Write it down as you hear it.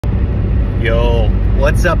Yo,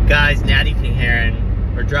 what's up guys? Natty King here,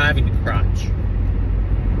 and we're driving to crotch.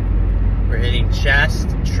 We're hitting chest,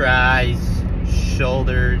 tries,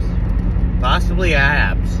 shoulders, possibly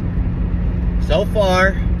abs. So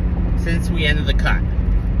far, since we ended the cut,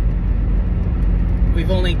 we've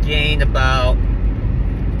only gained about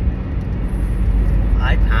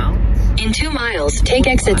 5 pounds. In 2 miles, take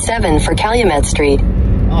exit 7 for Calumet Street.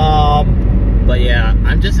 But yeah,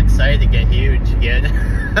 I'm just excited to get huge again.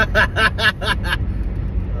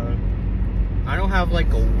 I don't have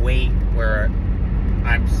like a weight where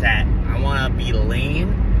I'm set. I want to be lean.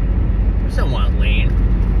 I just don't want lean.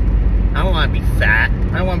 I don't want to be fat.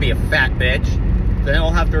 I don't want to be a fat bitch. Then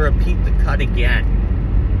I'll have to repeat the cut again.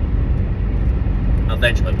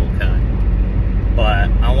 Eventually we'll cut. But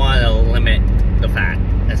I want to limit the fat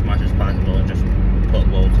as much as possible and just put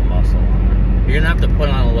loads of muscle on it. You're gonna have to put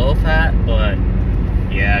on a low fat, but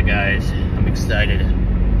yeah, guys, I'm excited.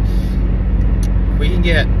 We can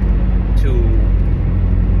get to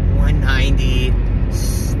 190,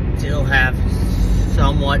 still have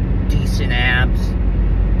somewhat decent abs,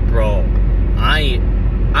 bro. I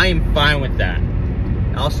am fine with that.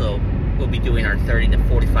 Also, we'll be doing our 30 to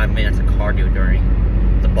 45 minutes of cardio during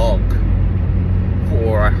the bulk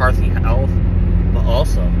for our hearty health, but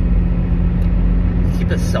also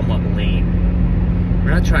keep it somewhat lean. We're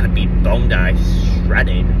not trying to be bone die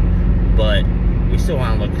shredded, but we still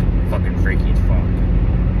want to look fucking freaky as fuck.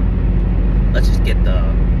 Let's just get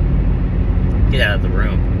out of the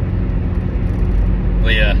room.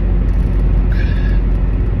 But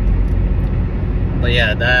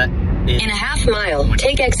yeah, that is... In a half mile,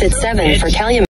 take exit 7 for Calumet.